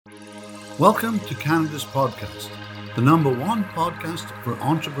Welcome to Canada's podcast, the number one podcast for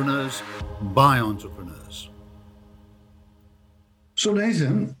entrepreneurs by entrepreneurs. So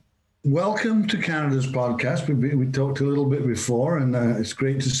Nathan, welcome to Canada's podcast. We talked a little bit before, and it's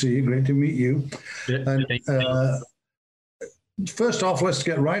great to see you, great to meet you. And first off, let's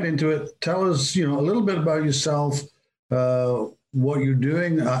get right into it. Tell us, a little bit about yourself, what you're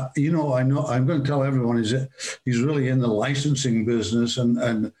doing. I know I'm going to tell everyone he's really in the licensing business,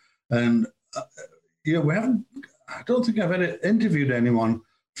 and we haven't. I don't think I've ever interviewed anyone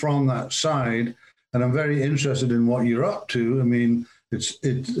from that side, and I'm very interested in what you're up to. I mean,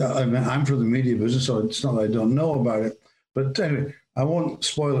 I'm from the media business, so it's not that I don't know about it. But anyway, I won't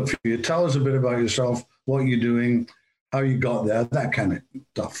spoil it for you. Tell us a bit about yourself, what you're doing, how you got there, that kind of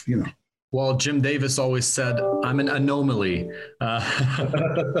stuff. Well, Jim Davis always said, I'm an anomaly.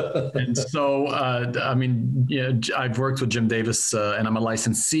 And so, I've worked with Jim Davis and I'm a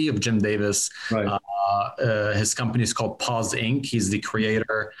licensee of Jim Davis. Right. His company is called Paws Inc. He's the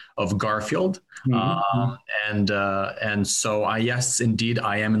creator of Garfield. And so yes, indeed,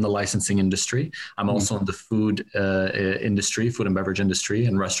 I am in the licensing industry. I'm also in the food industry, food and beverage industry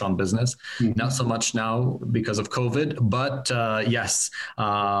and restaurant business. Not so much now because of COVID, but yes,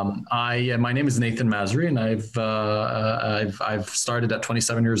 my name is Nathan Masri, and I've started at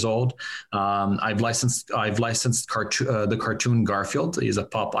 27 years old. I've licensed the cartoon Garfield. He's a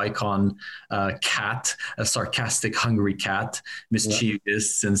pop icon cat, a sarcastic, hungry cat,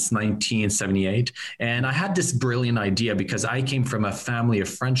 mischievous since 1978. And I had this brilliant idea because I came from a family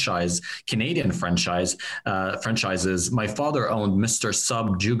of Canadian franchises. My father owned Mr.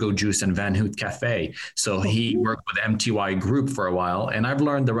 Sub, Jugo Juice, and Van Hoot Cafe. So he worked with MTY Group for a while, and I've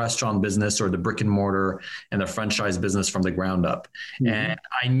learned the restaurant business or the brick and mortar and the franchise business from the ground up. And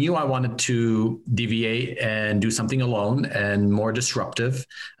I knew I wanted to deviate and do something alone and more disruptive.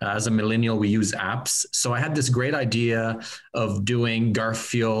 As a millennial, we use apps. So I had this great idea of doing a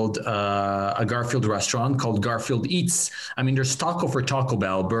Garfield restaurant called Garfield Eats. I mean, there's taco for Taco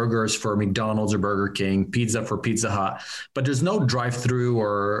Bell, burgers for McDonald's or Burger King, pizza for Pizza Hut, but there's no drive-through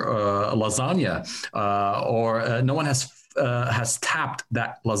or lasagna, or no one has tapped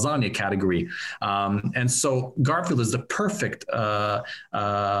that lasagna category. And so Garfield is the perfect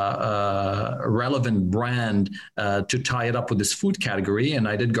relevant brand to tie it up with this food category. And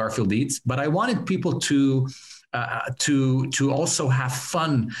I did Garfield Eats, but I wanted people to also have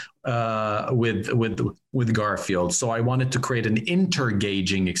fun with Garfield. So I wanted to create an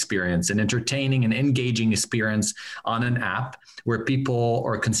intergaging experience, an entertaining and engaging experience on an app where people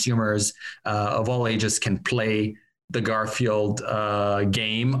or consumers of all ages can play the Garfield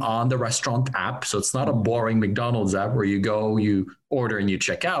game on the restaurant app. So it's not a boring McDonald's app where you go, you order and you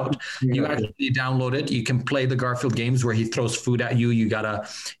check out. You actually download it. You can play the Garfield games where he throws food at you. You gotta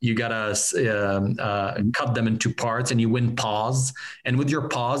cut them into parts, and you win paws. And with your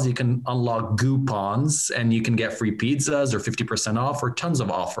paws, you can unlock goupons, and you can get free pizzas or 50% off or tons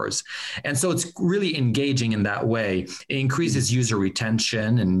of offers. And so it's really engaging in that way. It increases user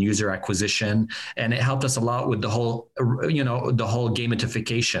retention and user acquisition, and it helped us a lot with the whole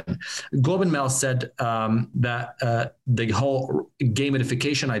gamification. Globe and Mail said that the whole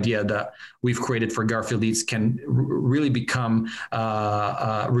gamification idea that we've created for Garfield Eats can really become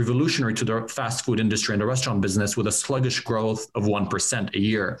revolutionary to the fast food industry and the restaurant business with a sluggish growth of 1% a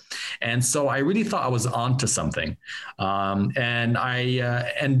year. And so I really thought I was onto something. And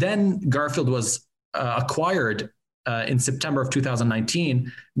then Garfield was acquired in September of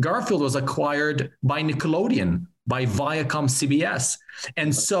 2019. Garfield was acquired by Nickelodeon, by Viacom CBS.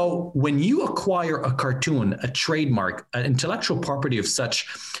 And so when you acquire a cartoon, a trademark, an intellectual property of such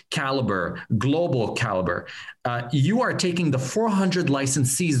caliber, global caliber, you are taking the 400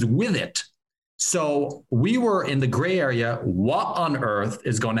 licensees with it. So we were in the gray area. What on earth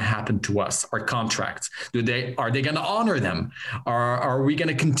is going to happen to us? Our contracts? Are they going to honor them? Are we going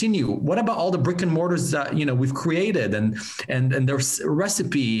to continue? What about all the brick and mortars that we've created and their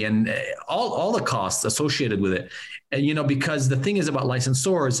recipe and all the costs associated with it? Because the thing is about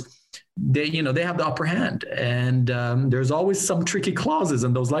licensors, they have the upper hand, and there's always some tricky clauses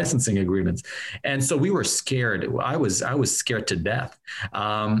in those licensing agreements. And so we were scared. I was scared to death.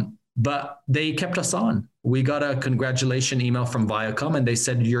 But they kept us on. We got a congratulation email from Viacom, and they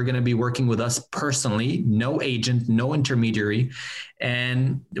said, you're going to be working with us personally, no agent, no intermediary.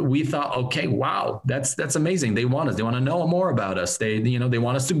 And we thought, okay, wow, that's amazing. They want us. They want to know more about us. They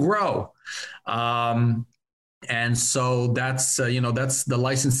want us to grow. And so that's the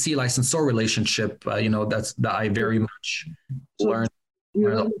licensor relationship, that I very much learned.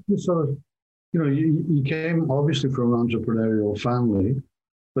 You came obviously from an entrepreneurial family.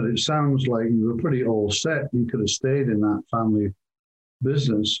 but it sounds like you were pretty all set. You could have stayed in that family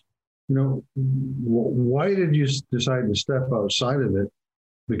business. Why did you decide to step outside of it,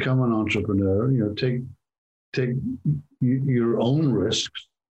 become an entrepreneur? Take your own risks,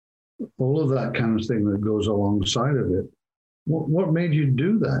 all of that kind of thing that goes alongside of it. What made you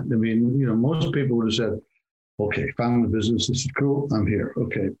do that? I mean, most people would have said, okay, family business, this is cool, I'm here.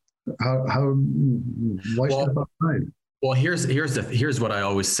 Okay. Why step outside? Well, here's what I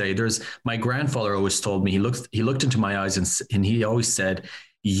always say. My grandfather always told me, he looked into my eyes and he always said,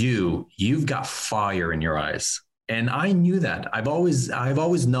 you've got fire in your eyes. And I knew that. I've always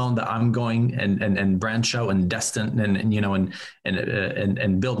known that I'm going and branch out and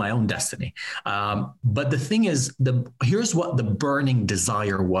and build my own destiny. But the thing is, here's what the burning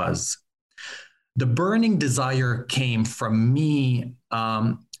desire was. The burning desire came from me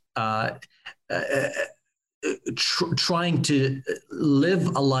trying to live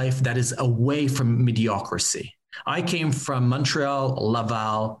a life that is away from mediocrity. I came from Montreal,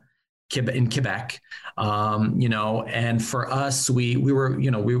 Laval, in Quebec, and for us, we were,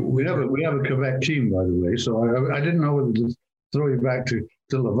 we have a Quebec team, by the way. So I didn't know whether to throw you back to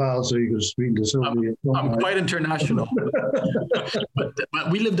Laval so you could speak to Sylvia. I'm quite international, but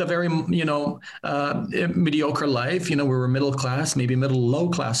we lived a very, mediocre life. We were middle class, maybe low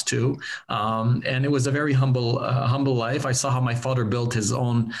class too. And it was a very humble life. I saw how my father built his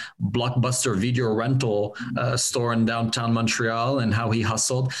own Blockbuster video rental store in downtown Montreal and how he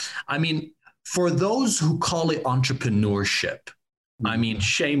hustled. I mean, for those who call it entrepreneurship, I mean,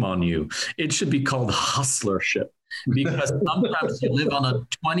 shame on you. It should be called hustlership. Because sometimes you live on a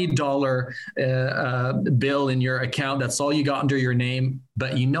 $20 bill in your account. That's all you got under your name.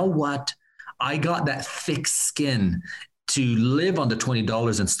 But you know what? I got that thick skin to live on the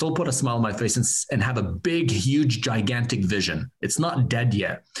 $20 and still put a smile on my face and have a big, huge, gigantic vision. It's not dead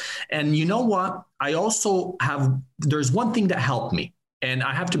yet. And you know what? There's one thing that helped me, and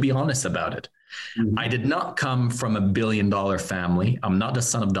I have to be honest about it. Mm-hmm. I did not come from a $1 billion family. I'm not the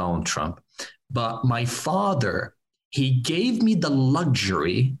son of Donald Trump. But my father, he gave me the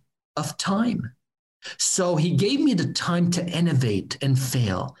luxury of time. So he gave me the time to innovate and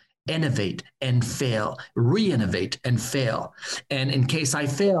fail, re-innovate and fail. And in case I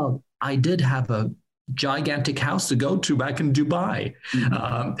failed, I did have a gigantic house to go to back in Dubai.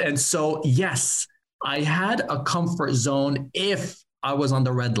 Mm-hmm. And so, yes, I had a comfort zone if I was on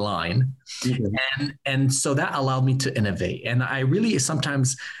the red line. Mm-hmm. And so that allowed me to innovate. And I really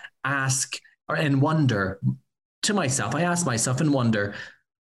sometimes ask and wonder to myself, I ask myself and wonder,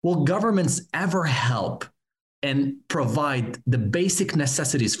 will governments ever help and provide the basic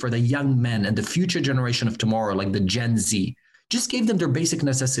necessities for the young men and the future generation of tomorrow, like the Gen Z? Just give them their basic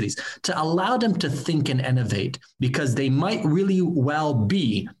necessities to allow them to think and innovate, because they might really well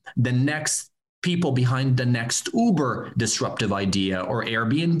be the next people behind the next Uber disruptive idea or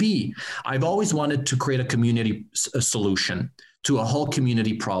Airbnb. I've always wanted to create a community solution to a whole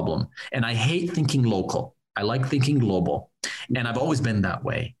community problem. And I hate thinking local. I like thinking global. And I've always been that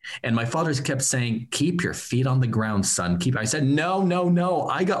way. And my father's kept saying, keep your feet on the ground, son. I said, no.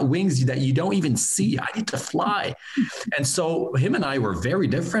 I got wings that you don't even see. I need to fly. And so him and I were very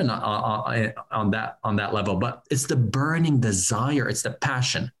different on that level. But it's the burning desire. It's the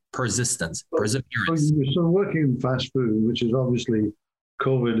passion, persistence, perseverance. So you're still working in fast food, which is obviously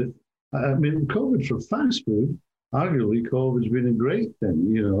COVID. I mean, COVID for fast food, arguably COVID's been a great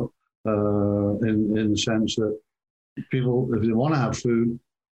thing, in the sense that people, if they want to have food,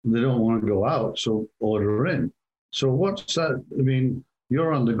 they don't want to go out, so order in. So what's that? I mean,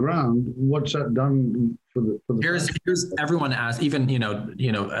 you're on the ground. What's that done for the here's everyone asks, even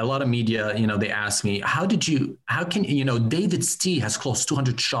a lot of media, they ask me, how can David's Tea has closed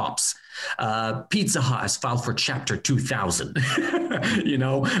 200 shops. Pizza Hut has filed for Chapter 2000.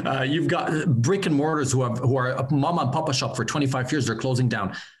 You've got brick and mortars who are a mom and papa shop for 25 years. They're closing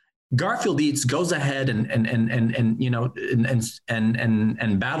down. Garfield Eats goes ahead and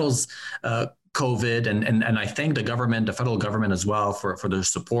battles COVID, and I thank the government, the federal government as well, for their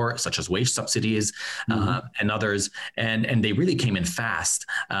support, such as wage subsidies and others, and they really came in fast.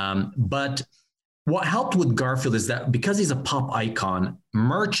 But what helped with Garfield is that because he's a pop icon,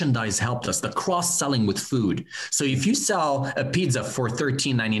 merchandise helped us, the cross-selling with food. So if you sell a pizza for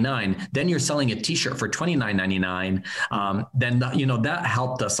 $13.99, then you're selling a t-shirt for $29.99, then that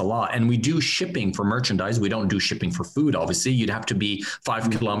helped us a lot. And we do shipping for merchandise. We don't do shipping for food, obviously. You'd have to be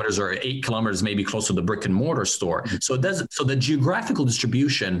 5 kilometers or 8 kilometers, maybe close to the brick and mortar store. So the geographical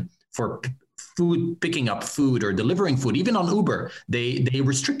distribution for food, picking up food or delivering food, even on Uber, they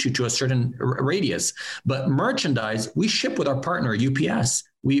restrict you to a certain radius. But merchandise, we ship with our partner UPS.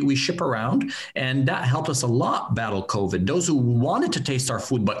 We ship around, and that helped us a lot battle COVID. Those who wanted to taste our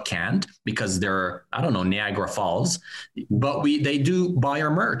food but can't because they're, I don't know, Niagara Falls, but they do buy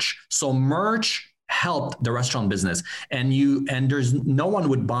our merch. So merch helped the restaurant business, and there's no one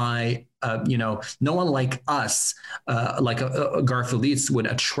would buy. No one like us, like a Garfield Eats, would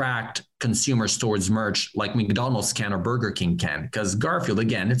attract consumers towards merch like McDonald's can or Burger King can, because Garfield,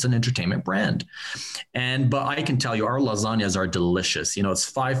 again, it's an entertainment brand. But I can tell you, our lasagnas are delicious. It's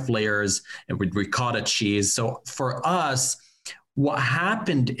 5 layers and with ricotta cheese. So for us, what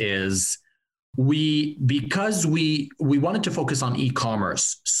happened is because we wanted to focus on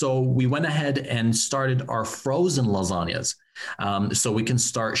e-commerce, so we went ahead and started our frozen lasagnas, so we can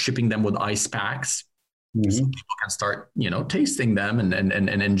start shipping them with ice packs, so people can start tasting them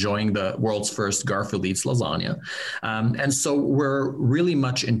and enjoying the world's first Garfield Eats lasagna. And so we're really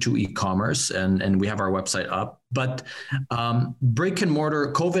much into e-commerce, and we have our website up. But brick and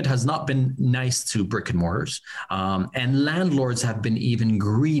mortar, COVID has not been nice to brick and mortars, and landlords have been even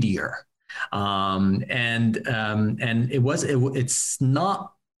greedier.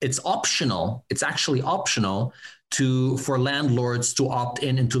 It's optional. It's actually optional for landlords to opt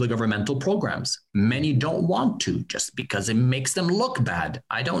into the governmental programs. Many don't want to, just because it makes them look bad.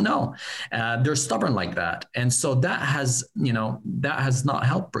 I don't know. They're stubborn like that. And so that has not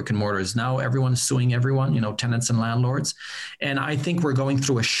helped brick and mortars. Now everyone's suing everyone, tenants and landlords. And I think we're going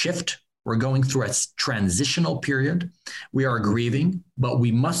through a shift. We're going through a transitional period. We are grieving, but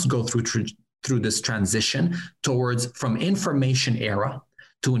we must go through this transition from information era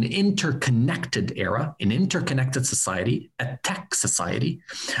to an interconnected era, an interconnected society, a tech society,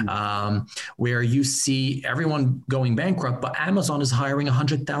 where you see everyone going bankrupt, but Amazon is hiring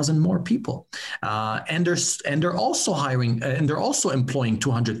 100,000 more people, and they're also hiring, and they're also employing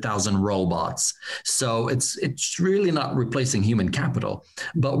 200,000 robots. So it's really not replacing human capital,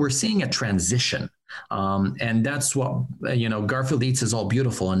 but we're seeing a transition, and that's what Garfield Eats is all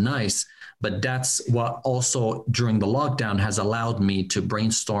beautiful and nice. But that's what also during the lockdown has allowed me to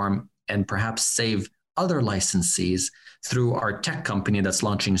brainstorm and perhaps save other licensees through our tech company that's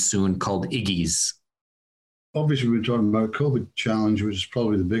launching soon called Iggy's. Obviously, we're talking about a COVID challenge, which is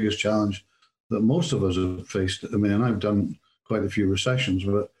probably the biggest challenge that most of us have faced. I mean, and I've done quite a few recessions,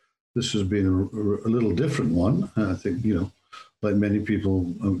 but this has been a little different one. I think, like many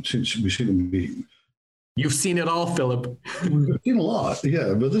people, since we seem to be... You've seen it all, Philip. We've seen a lot,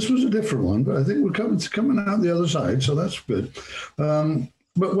 yeah, but this was a different one. But I think we're coming out the other side, so that's good. But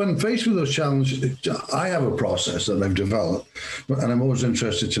when faced with those challenges, I have a process that I've developed, and I'm always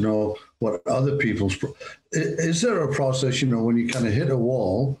interested to know what other people's... Is there a process, when you kind of hit a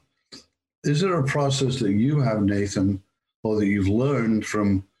wall, is there a process that you have, Nathan, or that you've learned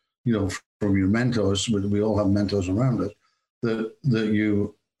from your mentors? We all have mentors around us,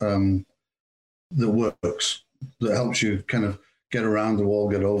 that works, that helps you kind of get around the wall,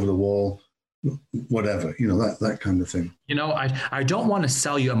 get over the wall, whatever, that kind of thing. I don't want to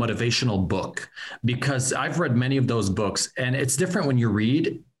sell you a motivational book, because I've read many of those books, and it's different when you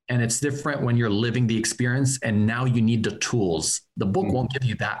read, and it's different when you're living the experience, and now you need the tools. The book won't give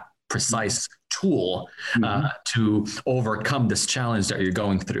you that precise tool to overcome this challenge that you're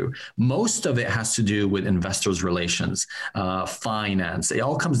going through. Most of it has to do with investors' relations, finance. It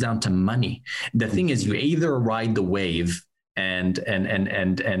all comes down to money. The thing is, you either ride the wave and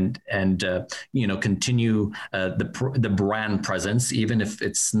continue the brand presence, even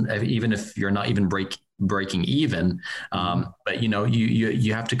if you're not even breaking even, but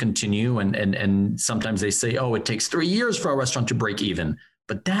you have to continue, and sometimes they say, oh, it takes 3 years for a restaurant to break even.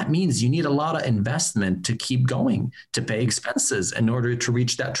 But that means you need a lot of investment to keep going, to pay expenses in order to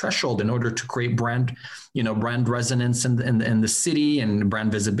reach that threshold, in order to create brand resonance in the city, and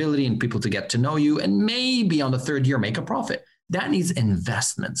brand visibility, and people to get to know you, and maybe on the 3rd year make a profit. That needs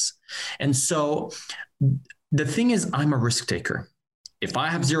investments. And so the thing is, I'm a risk taker. If I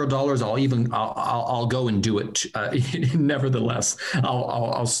have $0, I'll go and do it. Nevertheless,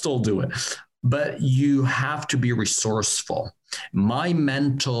 I'll still do it. But you have to be resourceful. My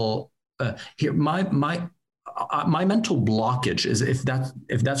mental blockage is, if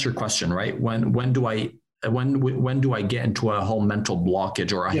that's your question, right? When do I get into a whole mental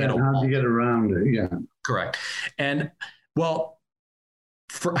blockage or a head? How do you get around it? Yeah, correct. And well,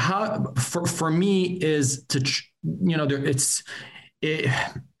 for me is to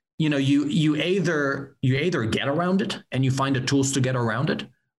you either get around it and you find the tools to get around it,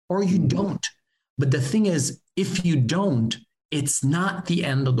 or you don't. But the thing is, if you don't, it's not the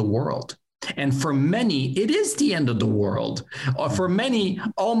end of the world. And for many, it is the end of the world. Or for many,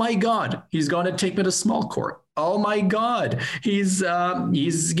 oh my God, he's going to take me to small court. Oh my God, he's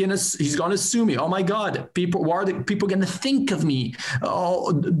gonna sue me. Oh my God, what are the people gonna think of me?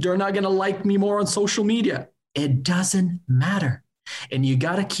 Oh, they're not gonna like me more on social media. It doesn't matter, and you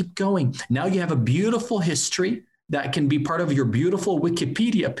got to keep going. Now you have a beautiful history that can be part of your beautiful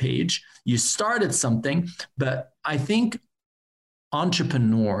Wikipedia page. You started something, but I think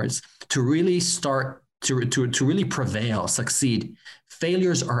entrepreneurs to really start to really prevail, succeed.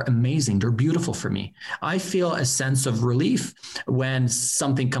 Failures are amazing. They're beautiful for me. I feel a sense of relief when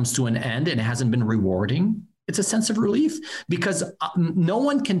something comes to an end and it hasn't been rewarding. It's a sense of relief because no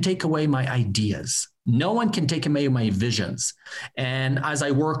one can take away my ideas. No one can take away my visions. And as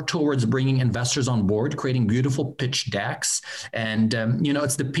I work towards bringing investors on board, creating beautiful pitch decks, and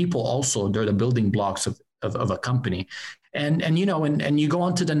it's the people also, they're the building blocks of a company. And you go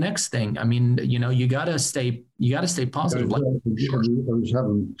on to the next thing. I mean, you gotta stay positive. I was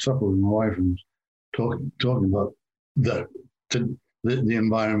having supper with my wife and talking about the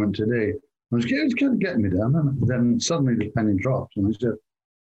environment today. It's kind of getting me down. And then suddenly the penny drops, and I said,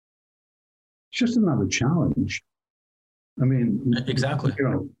 "It's just another challenge." I mean, exactly.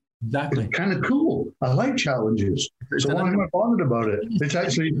 Exactly. It's kind of cool. I like challenges. So why am I bothered about it? It's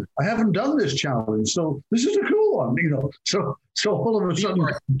actually, I haven't done this challenge, so this is a cool one, So all of a sudden,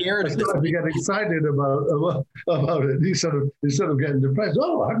 I start to get excited about it instead of getting depressed.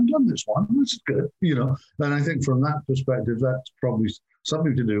 Oh, I haven't done this one. This is good, And I think from that perspective, that's probably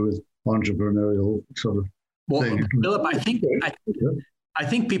something to do with entrepreneurial sort of thing. Philip, I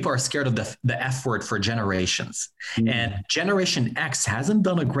think people are scared of the F word for generations. And Generation X hasn't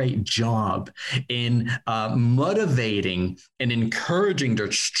done a great job in motivating and encouraging their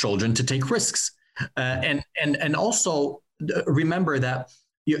children to take risks. And also remember that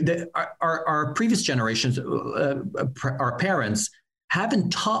our previous generations, our parents,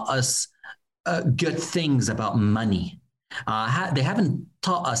 haven't taught us good things about money. They haven't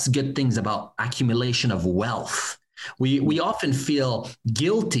taught us good things about accumulation of wealth. We often feel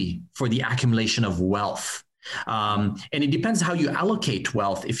guilty for the accumulation of wealth. And it depends how you allocate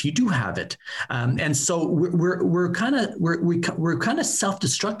wealth if you do have it. And so we're kind of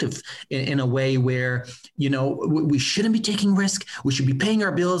self-destructive in a way where, we shouldn't be taking risk. We should be paying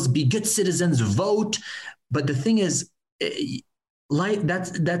our bills, be good citizens, vote. But the thing is,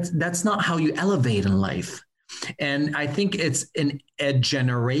 that's not how you elevate in life. And I think it's a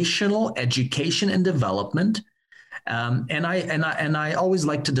generational education and development. And I always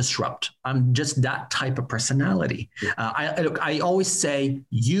like to disrupt. I'm just that type of personality. I always say,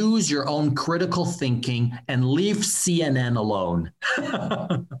 use your own critical thinking and leave CNN alone.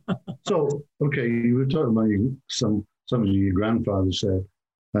 So, okay, you were talking about something your grandfather said,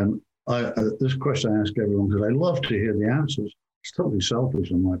 and this question I ask everyone because I love to hear the answers. It's totally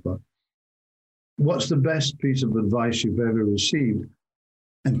selfish on my part. What's the best piece of advice you've ever received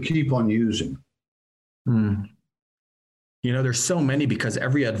and keep on using? There's so many because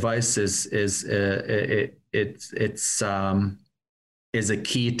every advice is a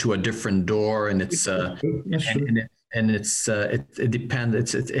key to a different door, and it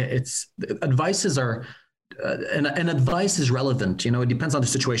depends. It's advices are. And advice is relevant, it depends on the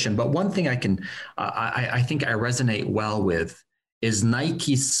situation. But one thing I think I resonate well with is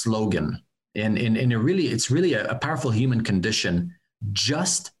Nike's slogan. And it's really a powerful human condition.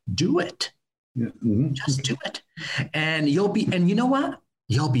 Just do it. Yeah. Mm-hmm. Just do it. And and you know what?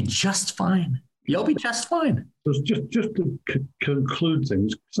 You'll be just fine. You'll be just fine. So just to conclude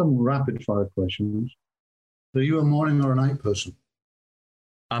things, some rapid fire questions. Are you a morning or a night person?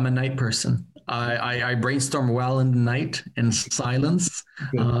 I'm a night person. I brainstorm well in the night in silence,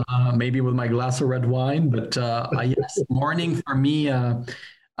 maybe with my glass of red wine. But yes, morning for me,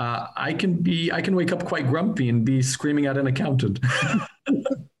 I can wake up quite grumpy and be screaming at an accountant.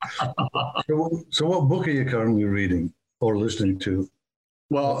 So what book are you currently reading or listening to?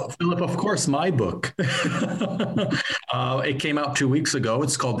 Well, Philip, of course, my book. It came out 2 weeks ago.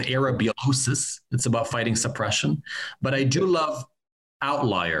 It's called Arabiosis. It's about fighting suppression. But I do love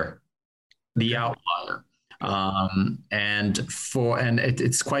Outlier, The Outlier.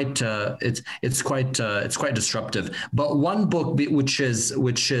 It's quite disruptive. But one book which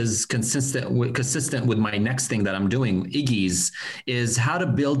is consistent with my next thing that I'm doing, Iggy's, is How to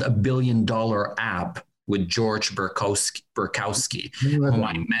Build a $1 Billion App with George Burkowski, whom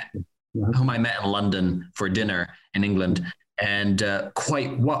I met in London for dinner in England, and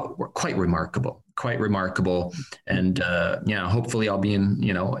quite remarkable. And hopefully I'll be in.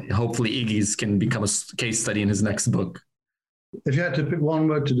 Hopefully Iggy's can become a case study in his next book. If you had to pick one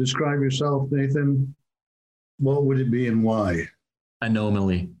word to describe yourself, Nathan, what would it be and why?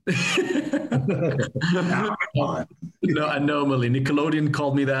 Anomaly. No, anomaly. Nickelodeon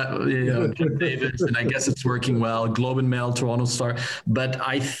called me that, Jeff Davis, and I guess it's working well. Globe and Mail, Toronto Star. But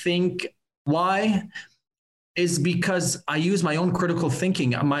I think why is because I use my own critical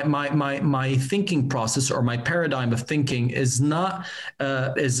thinking. My thinking process, or my paradigm of thinking, is not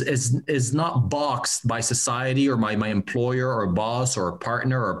is not boxed by society or my employer or boss or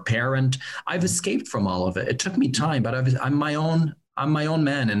partner or parent. I've escaped from all of it. It took me time, but I'm my own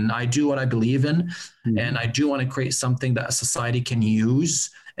man, and I do what I believe in, and I do want to create something that a society can use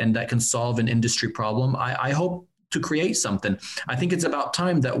and that can solve an industry problem. I hope to create something. I think it's about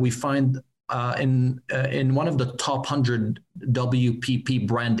time that we find in one of the top 100 WPP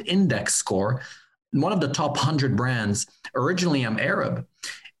brand index score, one of the top 100 brands. Originally, I'm Arab,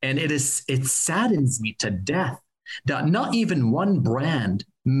 and it saddens me to death that not even one brand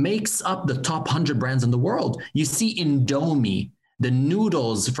makes up the top 100 brands in the world. You see Indomie, the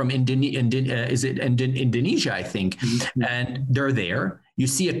noodles from Indonesia, I think, and they're there. You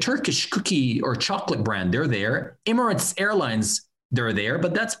see a Turkish cookie or chocolate brand, they're there. Emirates Airlines, they're there,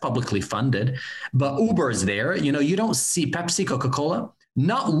 but that's publicly funded. But Uber's there. You don't see Pepsi, Coca-Cola.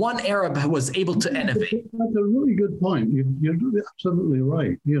 Not one Arab was able to innovate. That's a really good point. You're absolutely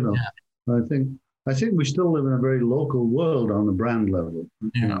right. I think we still live in a very local world on the brand level,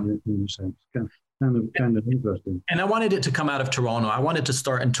 in a sense. Kind of interesting. And I wanted it to come out of Toronto. I wanted to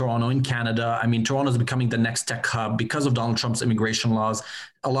start in Toronto, in Canada. I mean, Toronto is becoming the next tech hub because of Donald Trump's immigration laws.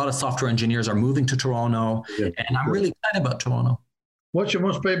 A lot of software engineers are moving to Toronto, and I'm really excited about Toronto. What's your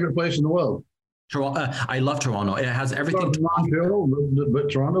most favorite place in the world? Toronto. I love Toronto. It has everything. Montreal, but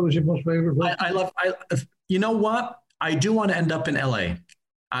Toronto is your most favorite place? You know what? I do want to end up in LA.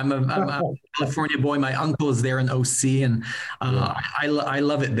 I'm a California boy. My uncle is there in OC, and I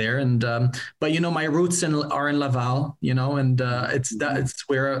love it there. And but my roots are in Laval, and it's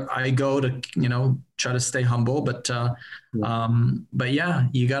where I go to try to stay humble. But yeah,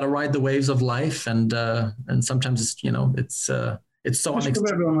 you got to ride the waves of life, and sometimes it's so unexpected.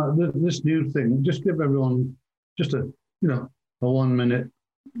 Give everyone this new thing. Just give everyone just a 1 minute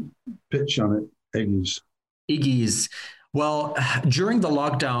pitch on it. Iggy's. Well, during the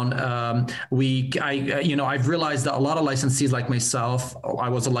lockdown, I've realized that a lot of licensees like myself, I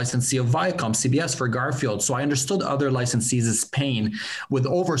was a licensee of Viacom, CBS for Garfield. So I understood other licensees' pain with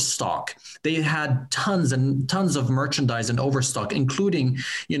overstock. They had tons and tons of merchandise and overstock, including,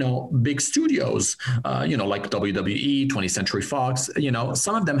 big studios, like WWE, 20th Century Fox,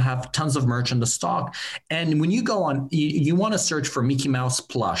 some of them have tons of merch in the stock. And when you go on, you want to search for Mickey Mouse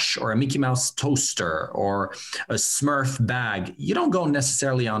plush or a Mickey Mouse toaster or a Smurf bag. You don't go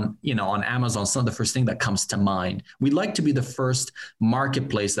necessarily on Amazon. It's not the first thing that comes to mind. We'd like to be the first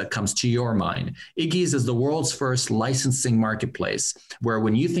marketplace that comes to your mind. Iggy's is the world's first licensing marketplace, where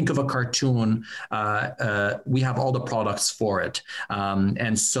when you think of a cartoon, we have all the products for it.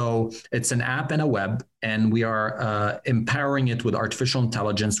 And so it's an app and a web, and we are empowering it with artificial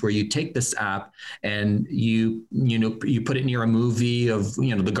intelligence, where you take this app and you put it near a movie of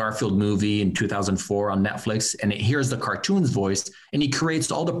the Garfield movie in 2004 on Netflix, and it hears the cartoon's voice, and he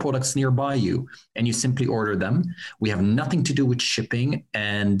creates all the products nearby you, and you simply order them. We have nothing to do with shipping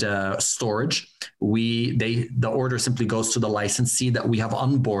and storage. The order simply goes to the licensee that we have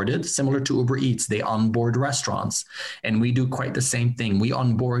onboarded, similar to Uber Eats. They onboard restaurants, and we do quite the same thing. We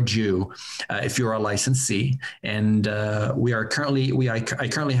onboard you if you're a licensee, and I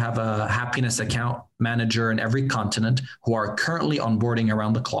currently have a happiness account manager in every continent who are currently onboarding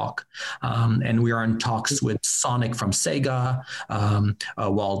around the clock, and we are in talks with Sonic from Sega,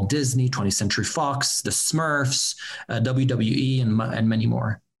 Walt Disney, 20th Century Fox, the Smurfs, WWE, and many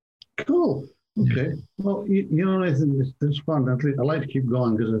more. Cool. Okay. Well, Nathan, it's fun. I like to keep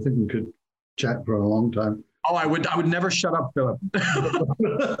going because I think we could chat for a long time. Oh, I would never shut up, Philip.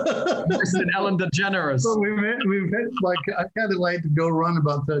 Worse than Ellen DeGeneres. So we've hit I kind of like to go run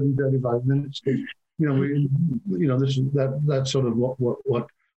about 30, 35 minutes. That's sort of what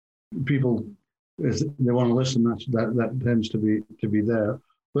people is they want to listen. That tends to be there.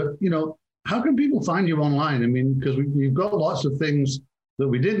 But how can people find you online? I mean, because you've got lots of things that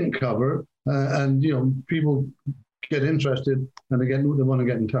we didn't cover, and people get interested and again they want to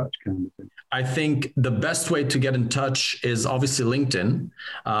get in touch, kind of thing. I think the best way to get in touch is obviously LinkedIn,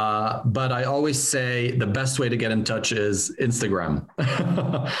 but I always say the best way to get in touch is Instagram.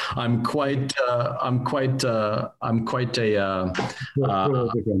 I'm quite a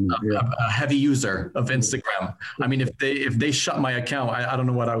heavy user of Instagram. I mean, if they shut my account, I don't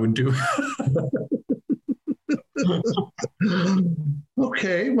know what I would do.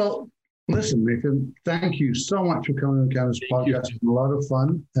 Okay, well, listen, Nathan, thank you so much for coming on Canada's podcast. It's been a lot of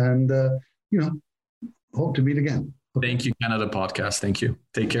fun, and hope to meet again. Okay. Thank you, Canada Podcast. Thank you.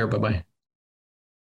 Take care. Bye-bye.